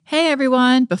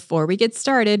everyone. Before we get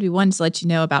started, we wanted to let you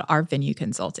know about our venue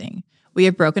consulting. We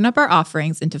have broken up our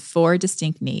offerings into 4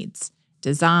 distinct needs: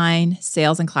 design,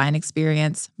 sales and client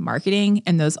experience, marketing,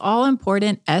 and those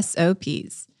all-important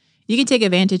SOPs. You can take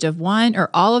advantage of one or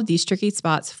all of these tricky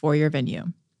spots for your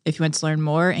venue. If you want to learn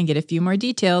more and get a few more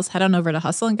details, head on over to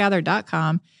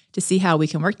hustleandgather.com to see how we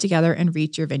can work together and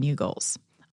reach your venue goals.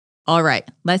 All right,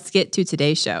 let's get to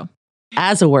today's show.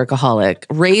 As a workaholic,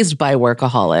 raised by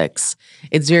workaholics,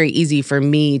 it's very easy for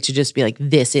me to just be like,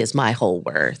 this is my whole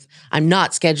worth. I'm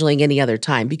not scheduling any other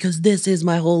time because this is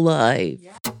my whole life.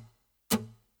 Yeah.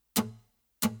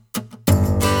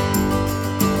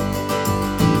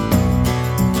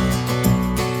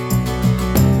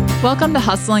 Welcome to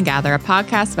Hustle and Gather, a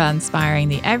podcast about inspiring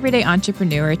the everyday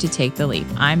entrepreneur to take the leap.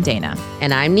 I'm Dana.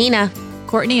 And I'm Nina.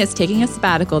 Courtney is taking a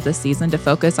sabbatical this season to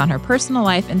focus on her personal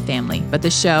life and family, but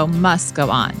the show must go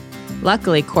on.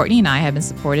 Luckily, Courtney and I have been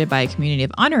supported by a community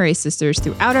of honorary sisters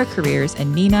throughout our careers,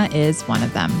 and Nina is one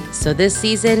of them. So this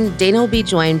season, Dana will be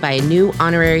joined by a new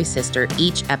honorary sister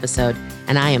each episode,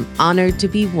 and I am honored to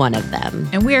be one of them.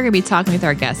 And we are going to be talking with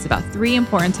our guests about 3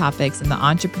 important topics in the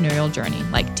entrepreneurial journey,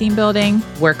 like team building,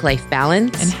 work-life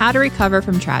balance, and how to recover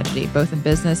from tragedy, both in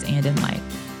business and in life.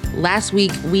 Last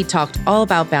week, we talked all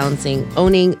about balancing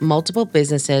owning multiple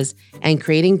businesses and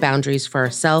creating boundaries for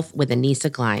ourselves with Anissa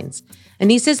Glines.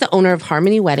 Anissa is the owner of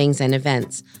Harmony Weddings and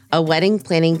Events, a wedding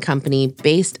planning company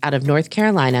based out of North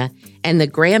Carolina, and the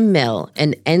Graham Mill,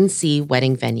 an NC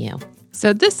wedding venue.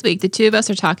 So this week, the two of us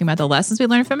are talking about the lessons we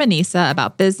learned from Anissa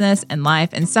about business and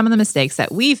life and some of the mistakes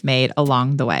that we've made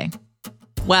along the way.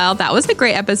 Well, that was a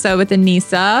great episode with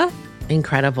Anissa.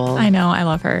 Incredible. I know. I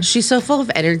love her. She's so full of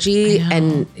energy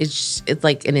and it's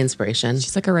like an inspiration.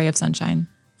 She's like a ray of sunshine.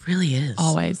 Really is.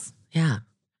 Always. Yeah.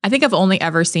 I think I've only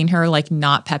ever seen her like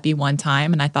not peppy one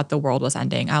time and I thought the world was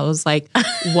ending. I was like,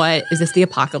 what? Is this the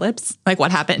apocalypse? Like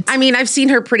what happened? I mean, I've seen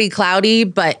her pretty cloudy,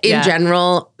 but in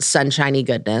general, sunshiny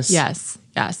goodness. Yes.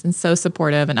 Yes. And so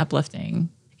supportive and uplifting.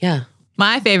 Yeah.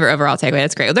 My favorite overall takeaway,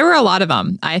 that's great. There were a lot of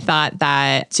them. I thought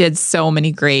that she had so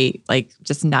many great, like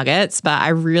just nuggets, but I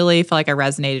really feel like I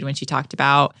resonated when she talked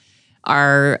about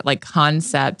our like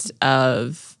concept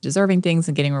of deserving things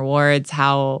and getting rewards,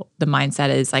 how the mindset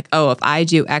is like, oh, if I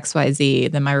do X, Y, Z,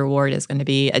 then my reward is going to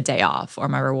be a day off or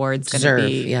my reward's going to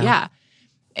be, yeah.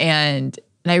 And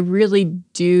I really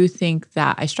do think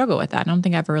that I struggle with that. I don't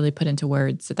think I ever really put into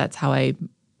words that that's how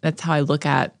I look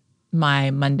at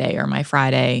my Monday or my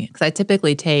Friday, because I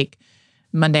typically take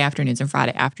Monday afternoons and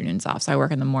Friday afternoons off. So I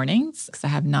work in the mornings because I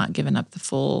have not given up the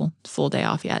full day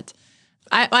off yet.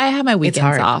 I have my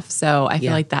weekends off, so I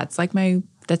feel like that's like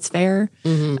that's fair.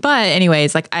 Mm-hmm. But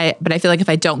anyways, I feel like if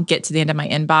I don't get to the end of my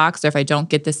inbox or if I don't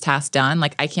get this task done,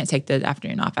 like I can't take the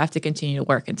afternoon off. I have to continue to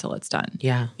work until it's done.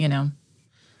 Yeah. You know?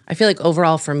 I feel like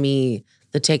overall for me,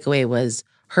 the takeaway was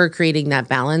her creating that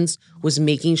balance was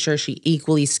making sure she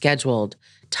equally scheduled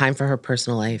time for her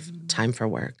personal life, time for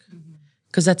work.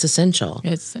 Because that's essential.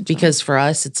 It's essential. Because for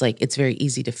us, it's like, it's very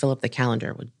easy to fill up the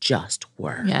calendar with just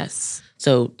work. Yes.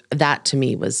 So that to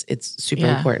me it's super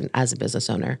important as a business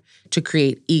owner to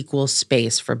create equal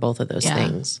space for both of those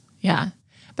things. Yeah.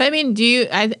 But I mean,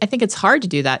 I think it's hard to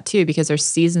do that too, because there's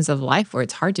seasons of life where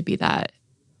it's hard to be that,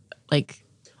 like.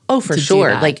 Oh, for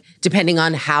sure. Like depending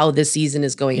on how the season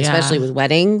is going, especially with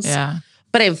weddings. Yeah.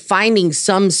 But I'm finding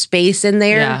some space in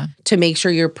there to make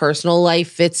sure your personal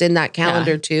life fits in that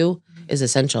calendar too is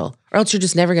essential. Or else you're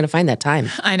just never going to find that time.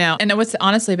 I know. And what's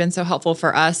honestly been so helpful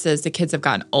for us is the kids have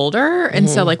gotten older. And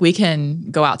so like we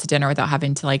can go out to dinner without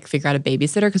having to like figure out a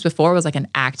babysitter. Because before it was like an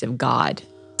act of God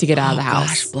to get out of the house.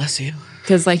 Gosh, bless you.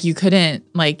 Because like you couldn't,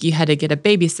 like you had to get a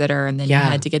babysitter and then you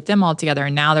had to get them all together.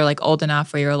 And now they're like old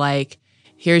enough where you're like,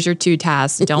 here's your 2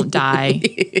 tasks. Don't die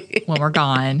when we're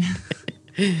gone.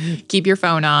 Keep your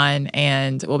phone on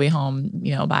and we'll be home,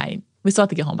 we still have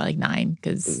to get home by like 9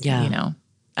 because,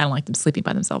 I don't like them sleeping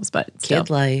by themselves, but still.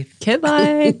 Kid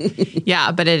life.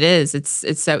 Yeah, but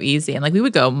it's so easy. And like we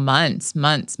would go months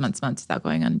without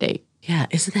going on a date. Yeah,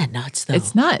 isn't that nuts though?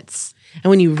 It's nuts. And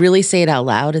when you really say it out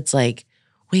loud, it's like,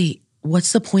 wait,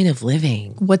 what's the point of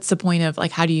living? What's the point of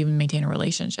like, how do you even maintain a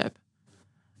relationship?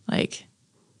 Like.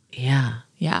 Yeah.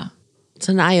 Yeah. It's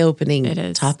an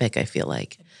eye-opening topic, I feel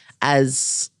like.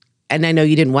 And I know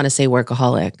you didn't want to say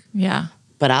workaholic. Yeah.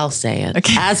 But I'll say it.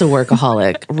 Okay. As a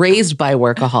workaholic, raised by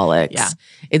workaholics,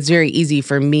 it's very easy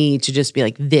for me to just be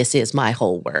like, this is my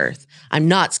whole worth. I'm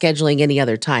not scheduling any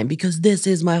other time because this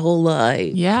is my whole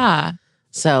life. Yeah.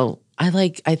 So I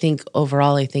think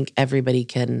overall, everybody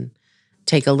can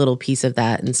take a little piece of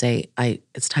that and say,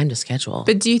 it's time to schedule.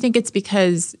 But do you think it's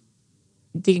because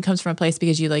it comes from a place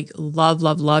because you like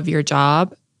love your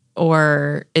job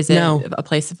Or is it No. a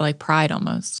place of like pride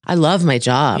almost? I love my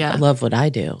job. Yeah. I love what I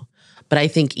do. But I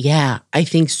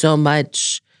think so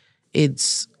much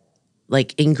it's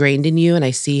like ingrained in you. And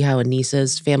I see how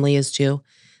Anissa's family is too.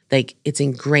 Like it's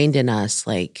ingrained in us,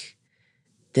 like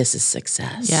this is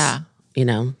success. Yeah. You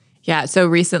know? Yeah. So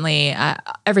recently,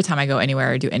 every time I go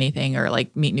anywhere or do anything or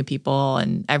like meet new people,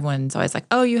 and everyone's always like,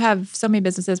 oh, you have so many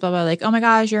businesses, blah, blah. Like, oh my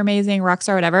gosh, you're amazing, rock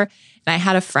star, whatever. And I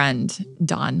had a friend,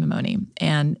 Dawn Mamoni,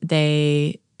 and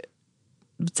they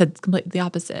said completely the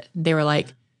opposite. They were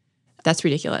like, that's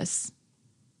ridiculous.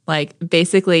 Like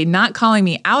basically not calling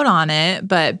me out on it,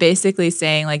 but basically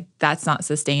saying like, that's not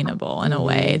sustainable in a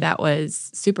way that was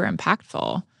super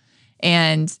impactful.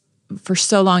 And for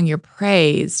so long, you're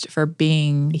praised for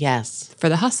being, for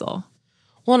the hustle.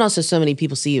 Well, and also so many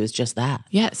people see you as just that.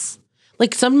 Yes.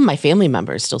 Like some of my family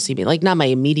members still see me, like not my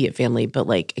immediate family, but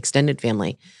like extended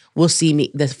family will see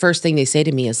me. The first thing they say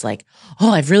to me is like,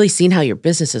 oh, I've really seen how your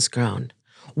business has grown.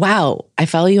 Wow, I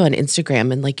follow you on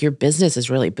Instagram and like your business is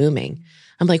really booming.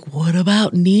 I'm like, what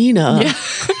about Nina? Yeah.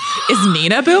 Is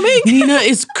Nina booming? Nina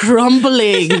is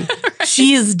crumbling. Right.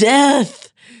 She is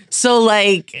death. So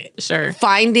like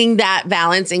finding that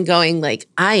balance and going like,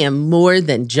 I am more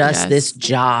than just this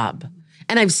job.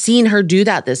 And I've seen her do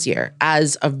that this year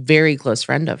as a very close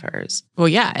friend of hers. Well,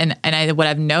 yeah. And what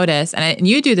I've noticed, and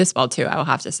you do this well too, I will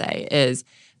have to say, is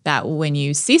that when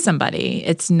you see somebody,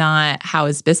 it's not how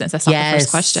is business. That's not the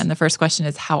first question. The first question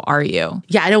is, how are you?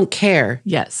 Yeah, I don't care.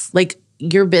 Yes. Like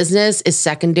your business is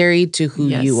secondary to who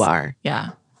you are. Yeah.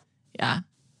 Yeah.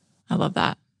 I love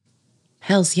that.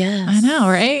 Hells yes. I know,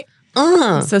 right?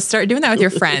 So start doing that with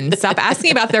your friends. Stop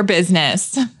asking about their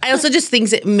business. I also just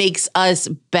think it makes us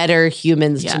better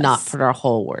humans to not put our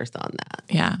whole worth on that.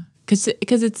 Yeah. Because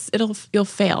you'll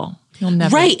fail. You'll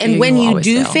never. Right. And when you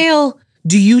do fail,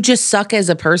 do you just suck as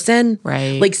a person?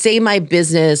 Right. Like say my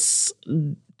business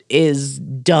is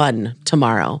done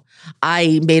tomorrow.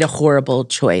 I made a horrible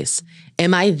choice.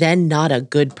 Am I then not a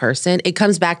good person? It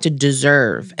comes back to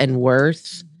deserve and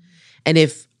worth. And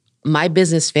if my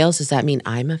business fails, does that mean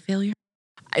I'm a failure?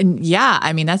 Yeah.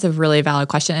 I mean, that's a really valid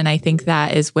question. And I think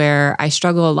that is where I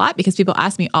struggle a lot because people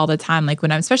ask me all the time, like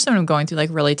especially when I'm going through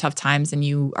like really tough times and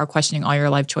you are questioning all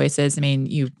your life choices. I mean,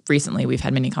 we've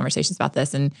had many conversations about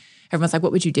this and everyone's like,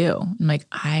 what would you do? I'm like,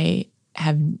 I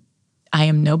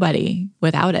am nobody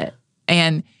without it.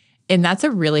 And that's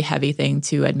a really heavy thing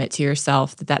to admit to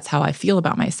yourself that that's how I feel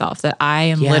about myself, that I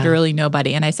am literally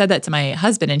nobody. And I said that to my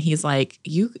husband and he's like,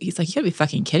 you gotta be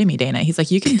fucking kidding me, Dana. He's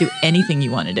like, you can do anything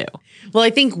you want to do. Well, I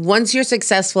think once you're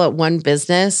successful at one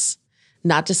business,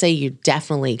 not to say you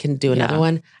definitely can do another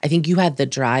one. I think you have the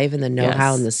drive and the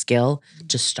know-how and the skill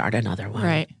to start another one.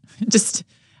 Right. Just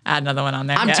add another one on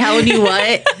there. I'm telling you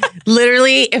what,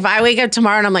 literally, if I wake up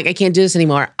tomorrow and I'm like, I can't do this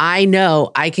anymore, I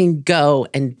know I can go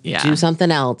and do something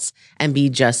else and be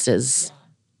just as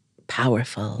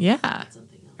powerful. Yeah.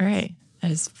 All right.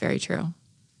 That is very true.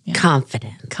 Yeah.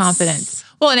 Confidence.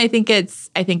 Well, and I think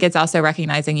it's also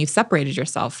recognizing you've separated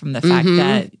yourself from the fact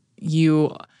that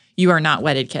you are not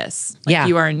Wedded Kiss. Like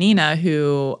you are Nina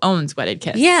who owns Wedded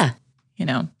Kiss. Yeah. You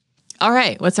know. All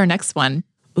right. What's our next one?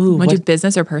 Ooh. Want to do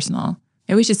business or personal?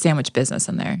 Maybe we should sandwich business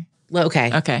in there. Well,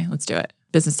 okay. Okay, let's do it.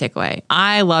 Business takeaway.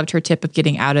 I loved her tip of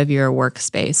getting out of your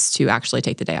workspace to actually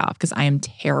take the day off because I am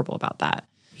terrible about that.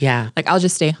 Yeah. Like I'll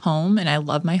just stay home and I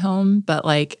love my home, but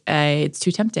like it's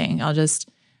too tempting. I'll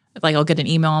get an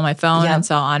email on my phone and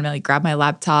so I'll automatically grab my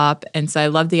laptop. And so I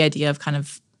love the idea of kind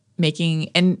of making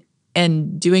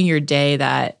and doing your day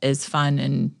that is fun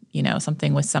and,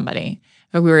 something with somebody.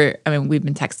 We've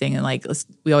been texting and like,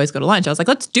 we always go to lunch. I was like,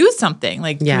 let's do something.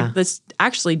 Like, let's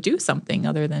actually do something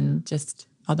other than just,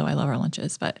 although I love our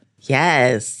lunches, but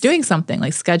doing something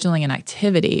like scheduling an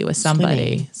activity with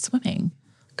somebody, swimming.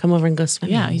 Come over and go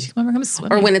swimming. Yeah, you should come over and come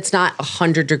swimming. Or when it's not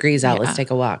 100 degrees out, let's take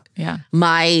a walk. Yeah.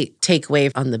 My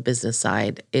takeaway on the business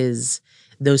side is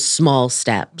those small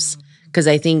steps. Because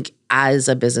I think as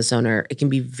a business owner, it can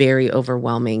be very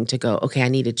overwhelming to go, okay, I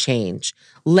need to change.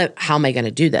 How am I going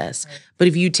to do this? Right. But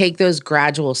if you take those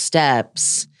gradual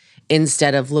steps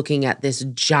instead of looking at this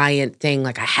giant thing,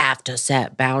 like I have to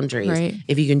set boundaries,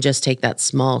 if you can just take that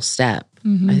small step,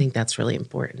 I think that's really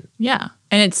important. Yeah.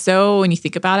 And it's so, when you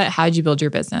think about it, how did you build your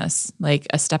business? Like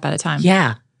a step at a time.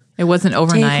 Yeah. It wasn't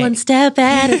overnight. Take one step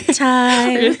at a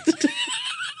time.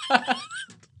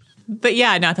 But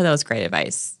yeah, no, I thought that was great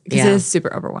advice because it is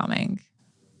super overwhelming.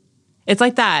 It's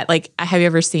like that. Like, have you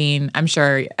ever seen, I'm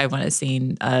sure everyone has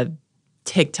seen a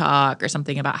TikTok or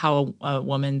something about how a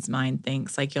woman's mind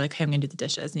thinks. Like, you're like, hey, I'm going to do the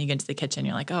dishes. And you get into the kitchen,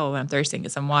 you're like, oh, I'm thirsty,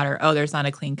 get some water. Oh, there's not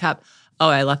a clean cup. Oh,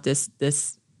 I left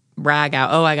this rag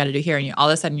out, oh, I got to do here. And all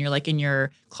of a sudden you're like in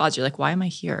your closet, you're like, why am I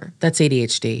here? That's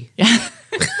ADHD. Yeah.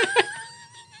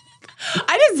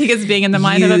 I didn't think it's being in the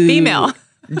mind of a female.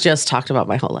 Just talked about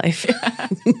my whole life.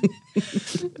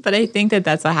 But I think that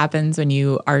that's what happens when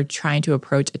you are trying to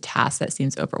approach a task that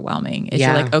seems overwhelming.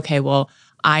 You're like, okay, well,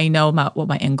 I know what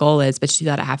my end goal is, but to do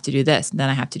that, I have to do this, and then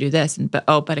I have to do this, but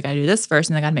I got to do this first,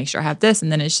 and I got to make sure I have this,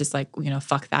 and then it's just like,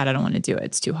 fuck that, I don't want to do it.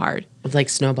 It's too hard. It's like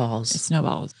snowballs. It's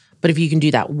snowballs. But if you can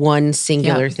do that one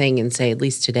singular thing and say, at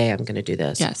least today, I'm going to do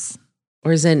this. Yes.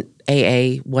 Or isn't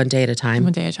AA one day at a time?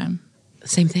 One day at a time.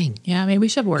 Same thing. Yeah, maybe we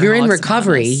should work. You're in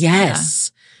recovery.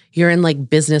 Yes. Yeah. You're in like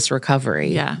business recovery.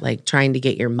 Yeah. Like trying to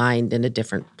get your mind in a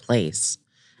different place.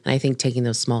 And I think taking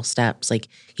those small steps, like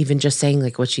even just saying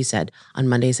like what she said, on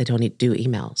Mondays, I don't do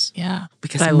emails. Yeah.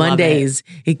 Because Mondays,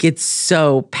 it gets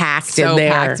so packed in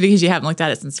there. So packed because you haven't looked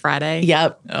at it since Friday.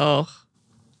 Yep. Oh,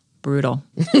 brutal.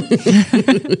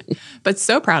 But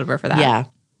so proud of her for that. Yeah.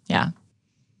 Yeah.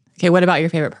 Okay, what about your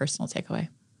favorite personal takeaway?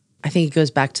 I think it goes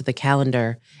back to the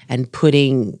calendar and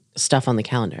putting stuff on the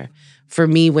calendar. For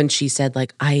me, when she said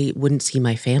like, I wouldn't see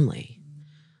my family.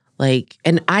 Like,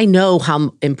 and I know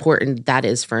how important that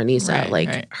is for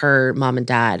Anissa, her mom and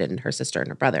dad and her sister and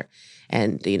her brother.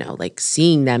 And, like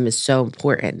seeing them is so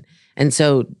important. And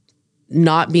so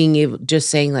not being able,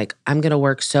 just saying like, I'm going to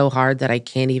work so hard that I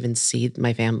can't even see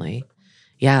my family.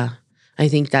 Yeah, I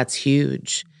think that's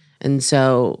huge. And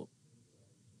so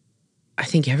I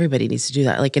think everybody needs to do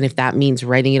that. Like, and if that means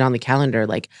writing it on the calendar,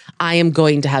 like I am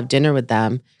going to have dinner with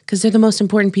them because they're the most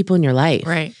important people in your life.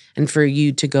 Right. And for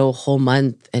you to go a whole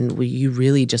month and you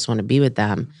really just want to be with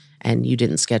them and you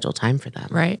didn't schedule time for them.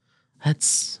 Right.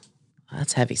 That's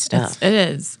heavy stuff. It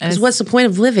is. Because what's the point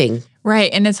of living?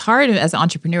 Right. And it's hard as an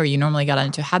entrepreneur. You normally got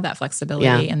into have that flexibility.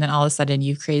 Yeah. And then all of a sudden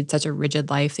you've created such a rigid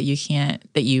life that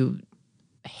you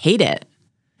hate it.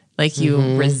 Like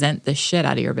you resent the shit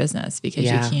out of your business because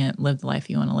you can't live the life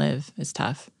you want to live. It's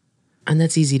tough. And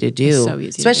that's easy to do. It's so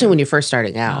easy especially when you're first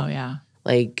starting out. Oh, yeah.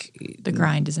 Like the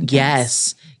grind is intense.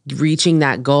 Yes. Reaching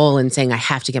that goal and saying, I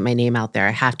have to get my name out there.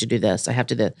 I have to do this. I have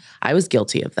to do. I was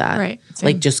guilty of that. Right. Same.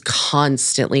 Like just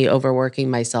constantly overworking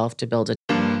myself to build a.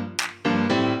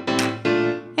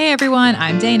 Hey everyone,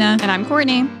 I'm Dana. And I'm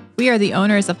Courtney. We are the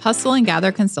owners of Hustle and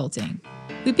Gather Consulting.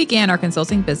 We began our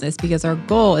consulting business because our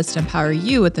goal is to empower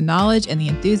you with the knowledge and the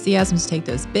enthusiasm to take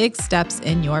those big steps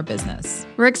in your business.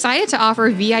 We're excited to offer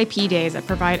VIP days that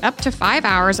provide up to 5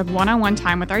 hours of one-on-one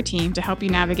time with our team to help you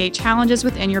navigate challenges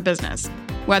within your business.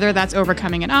 Whether that's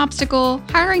overcoming an obstacle,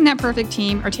 hiring that perfect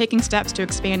team, or taking steps to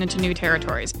expand into new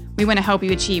territories, we want to help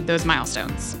you achieve those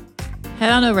milestones.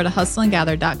 Head on over to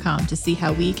hustleandgather.com to see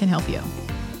how we can help you.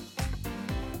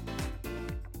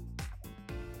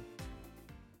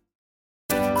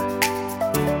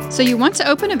 So you want to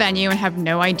open a venue and have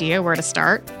no idea where to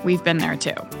start? We've been there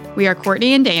too. We are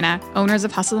Courtney and Dana, owners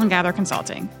of Hustle and Gather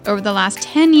Consulting. Over the last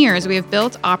 10 years, we have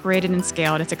built, operated, and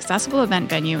scaled a successful event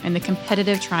venue in the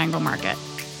competitive Triangle market.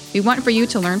 We want for you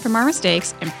to learn from our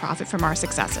mistakes and profit from our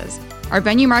successes. Our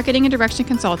venue marketing and direction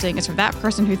consulting is for that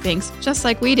person who thinks, just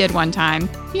like we did one time,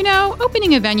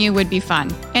 opening a venue would be fun.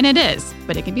 And it is,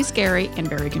 but it can be scary and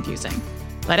very confusing.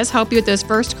 Let us help you with those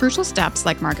first crucial steps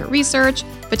like market research,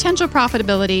 potential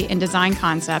profitability, and design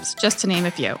concepts, just to name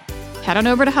a few. Head on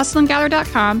over to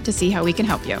hustleandgather.com to see how we can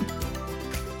help you.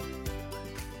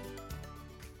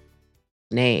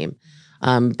 Name.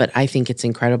 But I think it's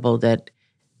incredible that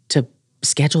to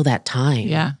schedule that time.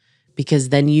 Yeah. Because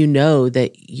then you know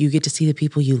that you get to see the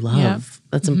people you love. Yeah.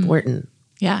 That's important.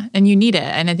 Yeah. And you need it.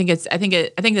 And I think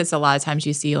that's a lot of times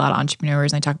you see a lot of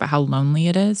entrepreneurs and they talk about how lonely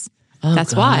it is. Oh,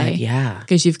 that's God, why. Yeah.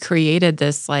 Because you've created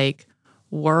this like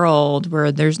world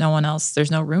where there's no one else, there's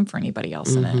no room for anybody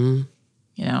else in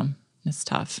it. It's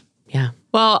tough. Yeah.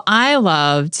 Well, I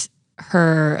loved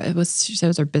her. She said it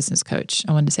was her business coach.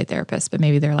 I wanted to say therapist, but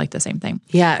maybe they're like the same thing.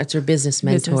 Yeah. It's her business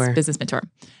mentor. Business mentor.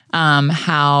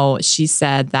 How she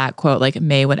said that quote, like,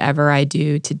 may whatever I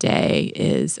do today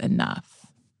is enough.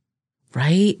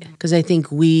 Right? Because I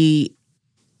think we,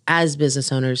 as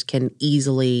business owners, can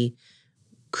easily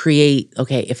create,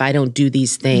 okay, if I don't do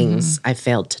these things, I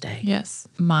failed today. Yes.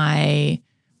 My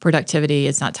productivity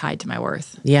is not tied to my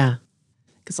worth. Yeah.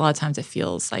 Because a lot of times it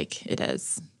feels like it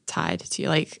is tied to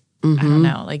like, I don't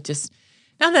know, like just,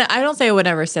 not that I don't say I would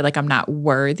ever say like I'm not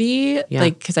worthy,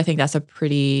 like, because I think that's a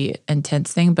pretty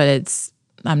intense thing, but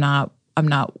I'm not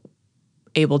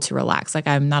able to relax. Like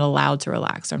I'm not allowed to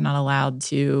relax, or I'm not allowed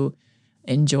to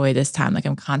enjoy this time. Like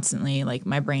I'm constantly, like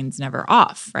my brain's never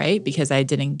off, right? Because I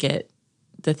didn't get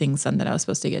the things done that I was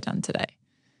supposed to get done today.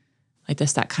 Like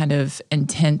that kind of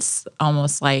intense,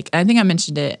 almost like, I think I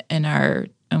mentioned it in our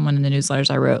in one of the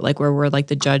newsletters I wrote, like where we're like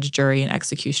the judge, jury, and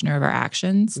executioner of our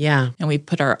actions. Yeah. And we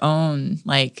put our own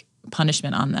like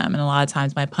punishment on them. And a lot of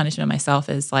times my punishment myself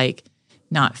is like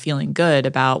not feeling good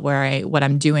about what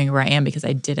I'm doing, where I am, because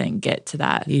I didn't get to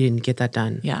that. You didn't get that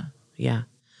done. Yeah. Yeah.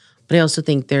 But I also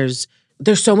think there's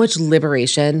so much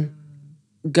liberation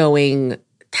going,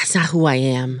 that's not who I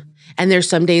am. And there's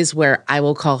some days where I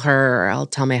will call her or I'll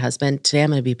tell my husband, today I'm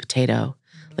going to be potato.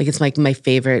 Like it's like my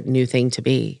favorite new thing to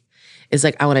be. It's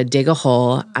like I want to dig a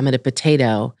hole. I'm going to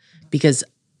potato because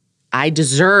I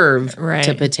deserve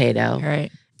to potato.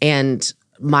 Right. And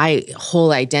my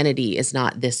whole identity is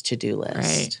not this to-do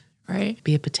list. Right.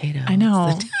 Be a potato. I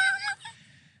know.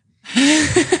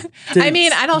 I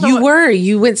mean, I don't know.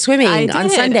 You went swimming on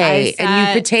Sunday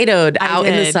and you potatoed out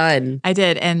in the sun. I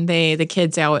did. And the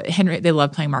kids out, Henry, they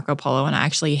love playing Marco Polo, and I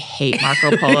actually hate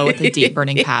Marco Polo with a deep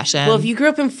burning passion. Well, if you grew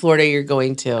up in Florida, you're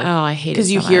going to. Oh, I hate it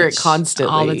because you hear it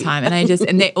constantly. All the time.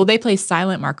 And they play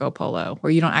silent Marco Polo,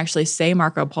 where you don't actually say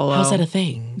Marco Polo. How's that a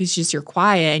thing? It's just you're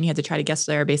quiet and you have to try to guess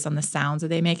there based on the sounds that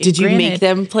they make. Did you make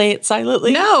them play it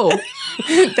silently? No.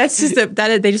 That's just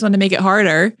they just want to make it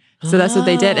harder. So that's what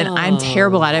they did. And I'm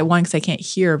terrible at it. One, because I can't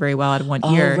hear very well out of one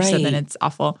ear. Right. So then it's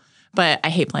awful. But I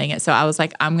hate playing it. So I was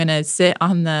like, I'm going to sit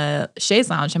on the chaise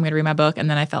lounge. I'm going to read my book. And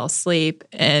then I fell asleep.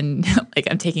 And like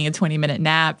I'm taking a 20-minute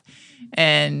nap.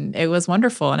 And it was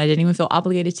wonderful. And I didn't even feel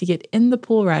obligated to get in the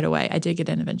pool right away. I did get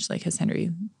in eventually because Henry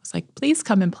was like, please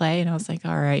come and play. And I was like,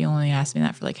 all right, you only asked me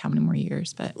that for like how many more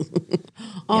years? But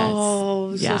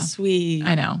oh, so sweet.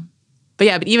 I know. But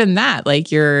yeah, but even that,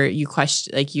 like you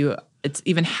question, like it's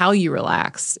even how you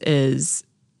relax is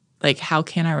like, how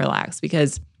can I relax?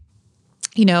 Because,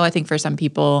 I think for some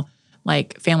people,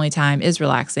 like family time is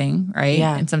relaxing, right?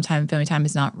 Yeah. And sometimes family time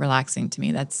is not relaxing to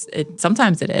me.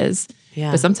 Sometimes it is,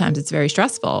 but sometimes it's very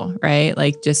stressful, right?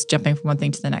 Like just jumping from one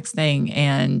thing to the next thing.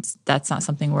 And that's not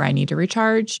something where I need to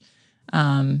recharge.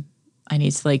 I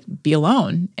need to like be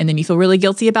alone. And then you feel really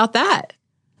guilty about that.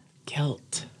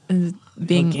 Guilt.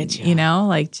 Being,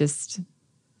 like just,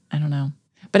 I don't know.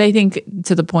 But I think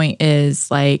to the point is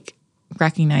like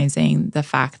recognizing the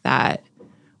fact that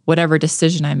whatever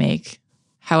decision I make,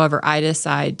 however I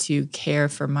decide to care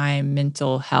for my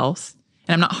mental health,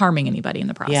 and I'm not harming anybody in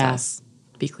the process,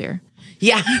 to be clear.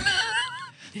 Yeah.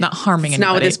 Not harming anybody.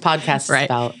 Not what this podcast is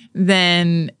about.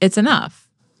 Then it's enough.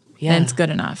 Yeah. Then it's good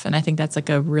enough. And I think that's like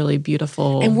a really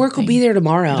beautiful And work thing. will be there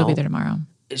tomorrow. It'll be there tomorrow.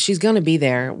 She's going to be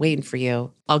there waiting for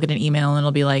you. I'll get an email and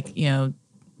it'll be like,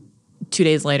 2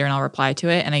 days later, and I'll reply to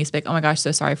it. And I used to be like, oh my gosh,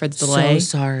 so sorry for the delay.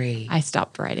 So sorry. I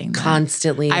stopped writing that.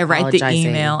 Constantly I write the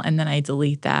email and then I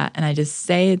delete that and I just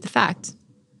say the fact.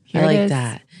 Here I like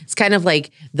that. It's kind of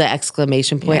like the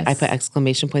exclamation point. Yes. I put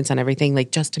exclamation points on everything,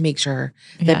 like just to make sure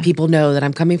that people know that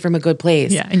I'm coming from a good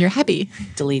place. Yeah, and you're happy.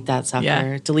 Delete that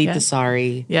sucker. Delete the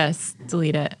sorry. Yes,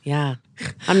 delete it. Yeah.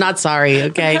 I'm not sorry,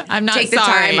 okay? I'm not Take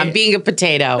sorry. the time. I'm being a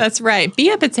potato. That's right.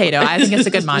 Be a potato. I think it's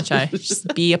a good mantra.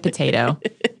 Just be a potato.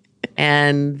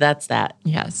 And that's that.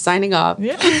 Yes. Signing off.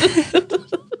 Yeah.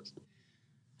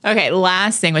 Okay,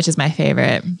 last thing, which is my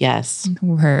favorite. Yes.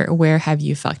 Where have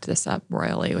you fucked this up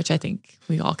royally? Which I think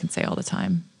we all can say all the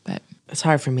time, but it's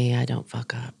hard for me. I don't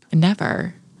fuck up.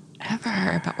 Never,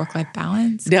 ever about work-life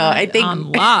balance. No, I think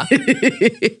on lock.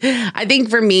 I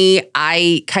think for me,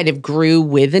 I kind of grew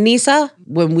with Anissa.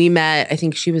 When we met, I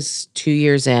think she was 2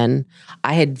 years in.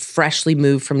 I had freshly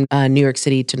moved from New York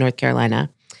City to North Carolina.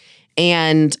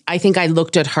 And I think I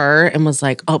looked at her and was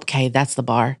like, okay, that's the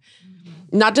bar.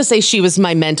 Not to say she was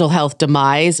my mental health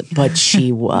demise, but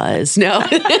she was. No.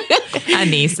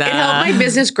 Anissa. It helped my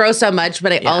business grow so much,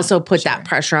 but I also put that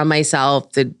pressure on myself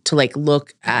to like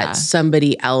look at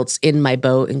somebody else in my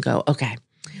boat and go, okay,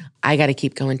 I got to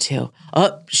keep going too.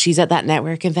 Oh, she's at that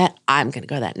network event. I'm going to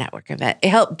go to that network event. It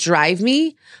helped drive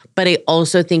me, but I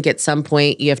also think at some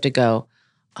point you have to go,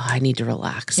 oh, I need to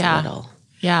relax a little.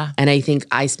 Yeah. And I think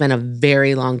I spent a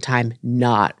very long time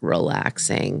not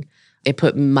relaxing. It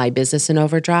put my business in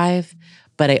overdrive,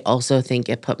 but I also think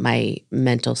it put my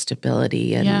mental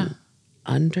stability in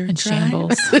underdrive. In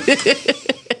shambles.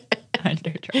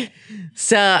 Underdrive.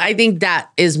 So I think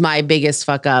that is my biggest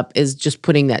fuck up, is just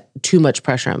putting that too much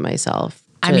pressure on myself.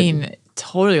 I mean,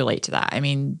 totally relate to that. I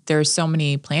mean, there's so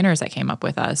many planners that came up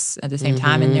with us at the same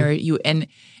time, and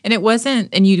and it wasn't,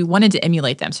 and you wanted to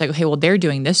emulate them. So like, okay, well, they're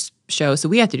doing this show, so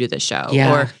we have to do this show.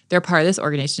 Yeah. Or they're part of this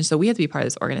organization, so we have to be part of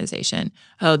this organization.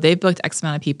 Oh, they've booked X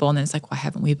amount of people, and then it's like, why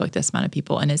haven't we booked this amount of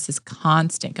people? And it's this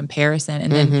constant comparison.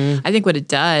 And then I think what it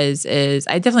does is,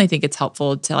 I definitely think it's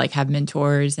helpful to like have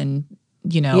mentors and,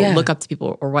 look up to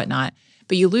people or whatnot.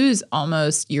 But you lose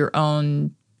almost your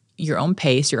own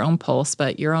pace, your own pulse,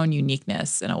 but your own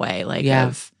uniqueness in a way. Like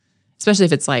especially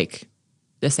if it's like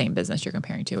the same business you're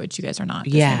comparing to, which you guys are not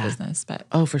the same business. But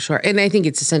oh, for sure. And I think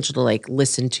it's essential to like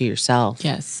listen to yourself.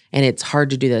 yes. And it's hard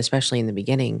to do that, especially in the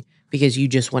beginning, because you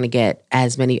just want to get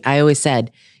as many. I always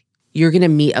said, you're going to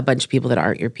meet a bunch of people that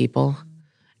aren't your people.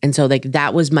 And so like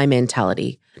that was my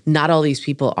mentality. Not all these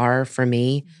people are for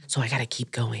me. So I got to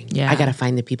keep going. Yeah. I got to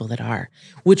find the people that are,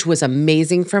 which was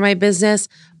amazing for my business.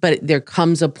 But there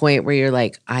comes a point where you're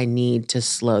like, I need to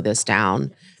slow this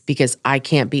down because I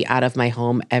can't be out of my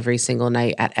home every single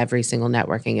night at every single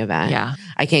networking event. Yeah.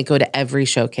 I can't go to every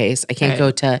showcase. I can't Right.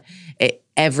 go to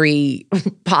every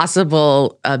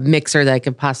possible mixer that I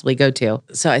could possibly go to.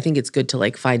 So I think it's good to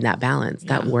like find that balance,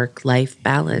 that work-life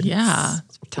balance. Yeah.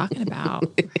 That's what we're talking about.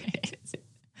 Right.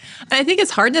 And I think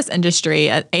it's hard in this industry.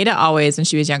 Ada always, when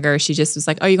she was younger, she just was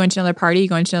like, oh, you going to another party? You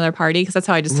going to another party? Because that's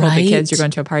how I just told the kids, you're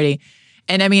going to a party.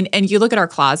 And I mean, and you look at our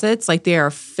closets, like they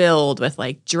are filled with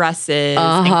like dresses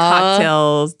and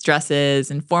cocktails,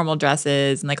 dresses and formal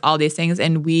dresses and like all these things.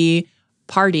 And we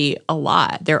party a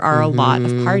lot. There are a lot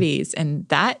of parties and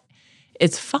that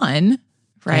it's fun,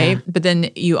 right? Yeah. But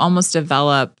then you almost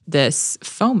develop this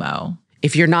FOMO.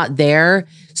 If you're not there,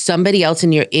 somebody else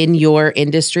in your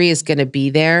industry is going to be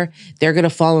there. They're going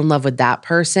to fall in love with that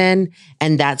person,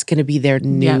 and that's going to be their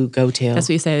new go-to. That's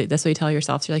what you say. That's what you tell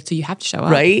yourself. So you're like, so you have to show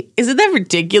up. Right? Isn't that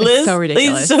ridiculous? It's so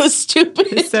ridiculous. It's so stupid.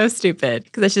 It's so stupid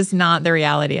because it's just not the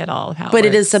reality at all of how But it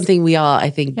it is works. something we all, I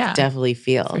think, definitely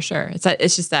feel. For sure.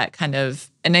 It's just that kind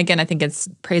of, and again, I think it's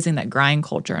praising that grind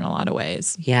culture in a lot of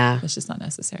ways. Yeah. It's just not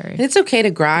necessary. It's okay to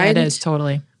grind. It is,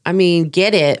 totally. I mean,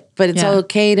 get it, but it's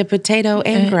okay to potato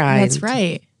and grind. That's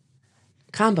right.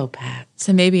 Combo pack.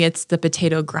 So maybe it's the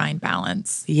potato grind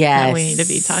balance that we need to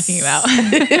be talking about.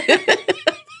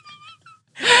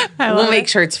 We'll make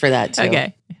shirts for that too.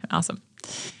 Okay. Awesome.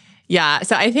 Yeah.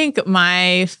 So I think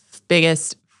my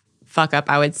biggest fuck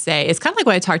up, I would say, it's kind of like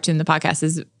what I talked to in the podcast,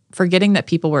 is forgetting that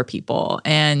people were people.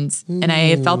 And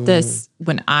I felt this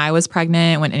when I was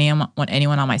pregnant, when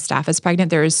anyone on my staff is pregnant.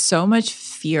 There is so much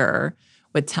fear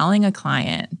with telling a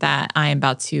client that I am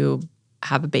about to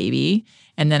have a baby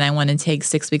and then I want to take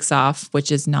 6 weeks off,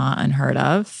 which is not unheard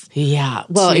of. Yeah.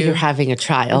 Well, you're having a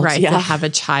child. Right. To have a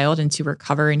child and to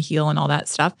recover and heal and all that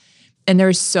stuff. And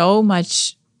there's so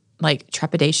much like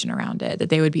trepidation around it that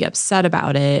they would be upset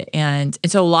about it. And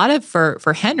so a lot of,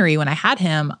 for Henry, when I had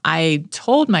him, I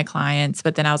told my clients,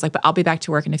 but then I was like, but I'll be back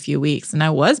to work in a few weeks. And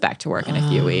I was back to work in a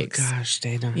few weeks. Gosh,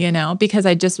 Dana. You know, because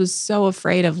I just was so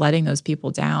afraid of letting those people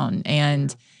down.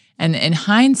 And in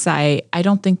hindsight, I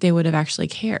don't think they would have actually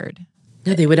cared.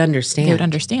 No, they would understand. They would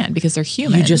understand because they're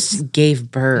human. You just gave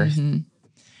birth.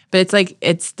 But it's like,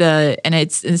 it's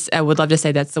I would love to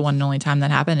say that's the one and only time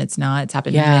that happened. It's not. It's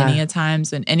happened many a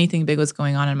times when anything big was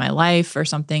going on in my life or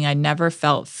something. I never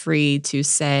felt free to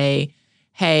say,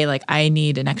 hey, like I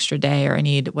need an extra day or I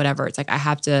need whatever. It's like I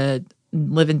have to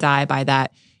live and die by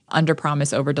that under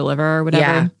promise, over deliver or whatever.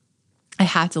 Yeah. I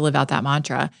have to live out that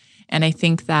mantra. And I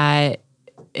think that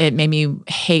it made me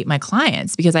hate my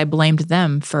clients because I blamed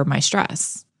them for my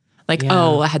stress. Like,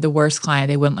 oh, I had the worst client.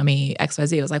 They wouldn't let me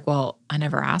XYZ. I was like, well, I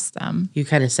never asked them. You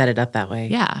kind of set it up that way.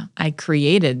 Yeah. I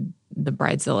created the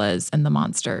bridezillas and the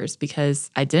monsters because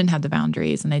I didn't have the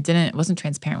boundaries and it wasn't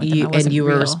transparent with them. And you were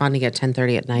real. responding at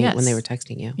 10:30 at night when they were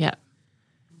texting you. Yeah.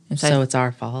 And so it's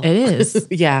our fault. It is.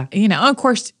 Yeah. You know, of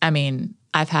course, I mean,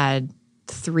 I've had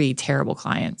 3 terrible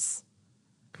clients.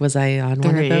 Was I on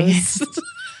one of those?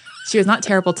 She was not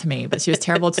terrible to me, but she was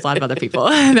terrible to a lot of other people.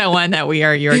 That one that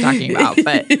you were talking about.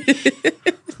 But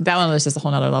that one was just a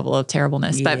whole nother level of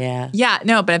terribleness. But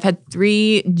but I've had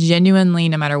 3 genuinely,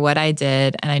 no matter what I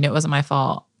did, and I knew it wasn't my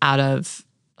fault, out of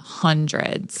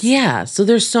hundreds. Yeah. So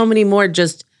there's so many more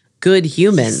just good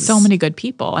humans. So many good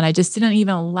people. And I just didn't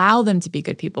even allow them to be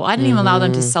good people. I didn't even allow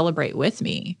them to celebrate with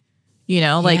me. You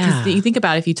know, like 'cause you think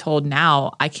about if you told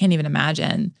now, I can't even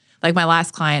imagine. Like my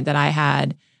last client that I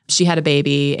had, she had a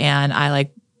baby and I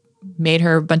like made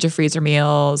her a bunch of freezer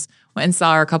meals, went and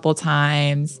saw her a couple of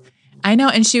times. I know.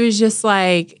 And she was just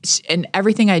like, and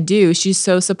everything I do, she's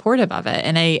so supportive of it.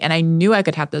 And I knew I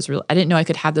could have those, I didn't know I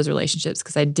could have those relationships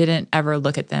because I didn't ever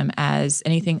look at them as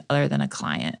anything other than a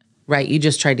client. Right. You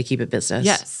just tried to keep it business.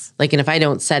 Yes. Like, and if I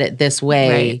don't set it this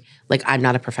way, like I'm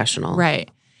not a professional. Right.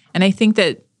 And I think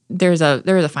that there is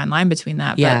a fine line between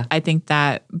that. Yeah. But I think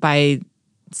that by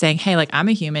saying, hey, like I'm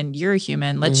a human, you're a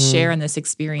human. Let's share in this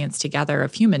experience together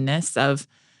of humanness, of,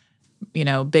 you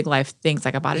know, big life things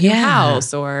like I bought a new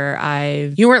house or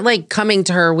You weren't like coming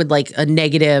to her with like a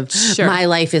negative, my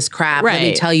life is crap. Let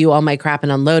me tell you all my crap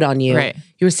and unload on you. Right.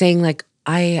 You were saying like,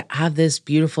 I have this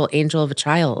beautiful angel of a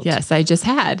child. Yes, I just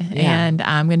had. And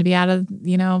I'm going to be out of,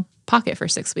 you know, pocket for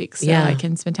 6 weeks so I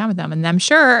can spend time with them. And I'm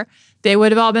sure they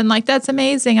would have all been like, that's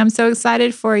amazing. I'm so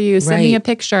excited for you. Send me a Right.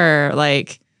 picture.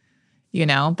 Like,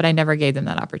 but I never gave them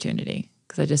that opportunity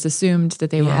because I just assumed that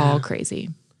they were all crazy.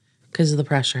 Because of the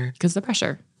pressure Because of the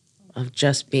pressure. of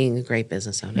just being a great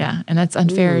business owner. Yeah. And that's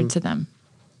unfair to them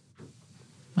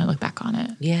when I look back on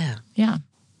it. Yeah. Yeah.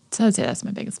 So I'd say that's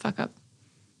my biggest fuck up,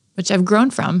 which I've grown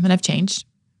from and I've changed.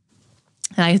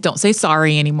 And I don't say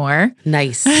sorry anymore.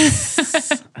 Nice.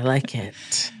 I like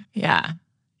it. Yeah.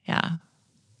 Yeah.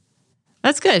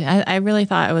 That's good. I really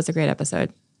thought it was a great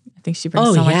episode. I think she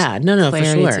brings so much No, for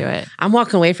clarity sure. to it. I'm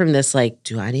walking away from this like,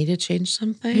 do I need to change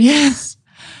something? Yes.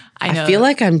 I know. I feel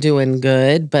like I'm doing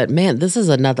good, but man, this is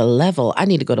another level. I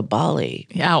need to go to Bali.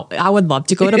 Yeah, I would love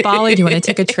to go to Bali. Do you want to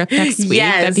take a trip next week?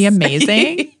 Yes. That'd be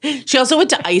amazing. She also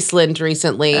went to Iceland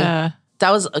recently.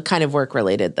 That was a kind of work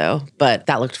related though, but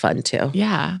that looked fun too.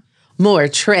 Yeah. More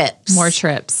trips. More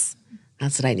trips.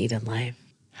 That's what I need in life.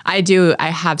 I do. I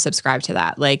have subscribed to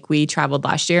that. Like we traveled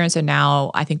last year. And so now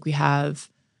I think we have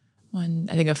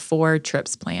 4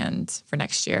 trips planned for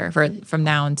next year, from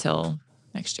now until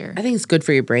next year. I think it's good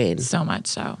for your brain. So much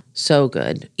so. So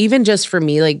good. Even just for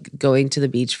me, like going to the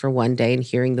beach for one day and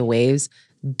hearing the waves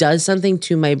does something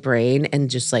to my brain and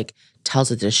just like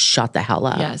tells it to shut the hell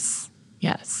up. Yes.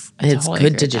 Yes. I And it's totally good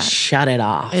agree to with just that. shut it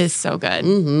off. It is so good.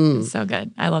 It's so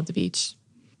good. I love the beach.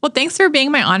 Well, thanks for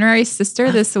being my honorary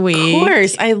sister this week. Of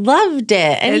course. I loved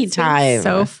it. Anytime. It's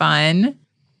been so fun.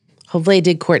 Hopefully I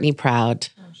did Courtney proud.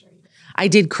 I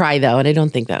did cry though, and I don't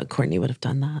think that Courtney would have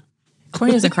done that.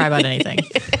 Courtney doesn't cry about anything.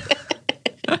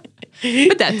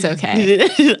 But that's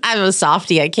okay. I'm a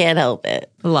softie. I can't help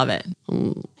it. Love it.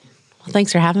 Well,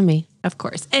 thanks for having me. Of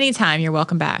course. Anytime. You're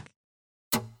welcome back.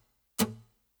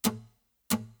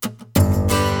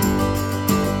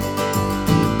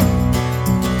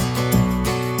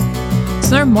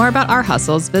 To learn more about our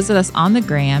hustles, visit us on the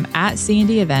gram at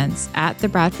C&D Events, at the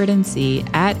Bradford NC,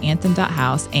 at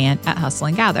Anthem.house, and at Hustle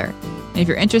and Gather. And if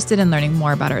you're interested in learning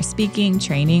more about our speaking,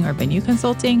 training, or venue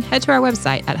consulting, head to our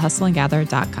website at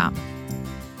hustleandgather.com.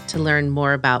 To learn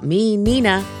more about me,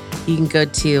 Nina, you can go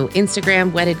to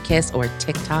Instagram, Wedded Kiss, or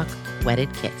TikTok,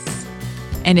 Wedded Kiss.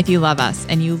 And if you love us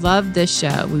and you love this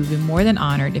show, we would be more than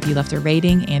honored if you left a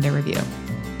rating and a review.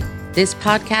 This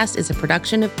podcast is a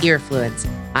production of Earfluence.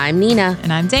 I'm Nina,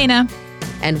 And I'm Dana.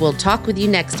 and we'll talk with you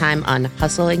next time on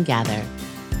Hustle and Gather.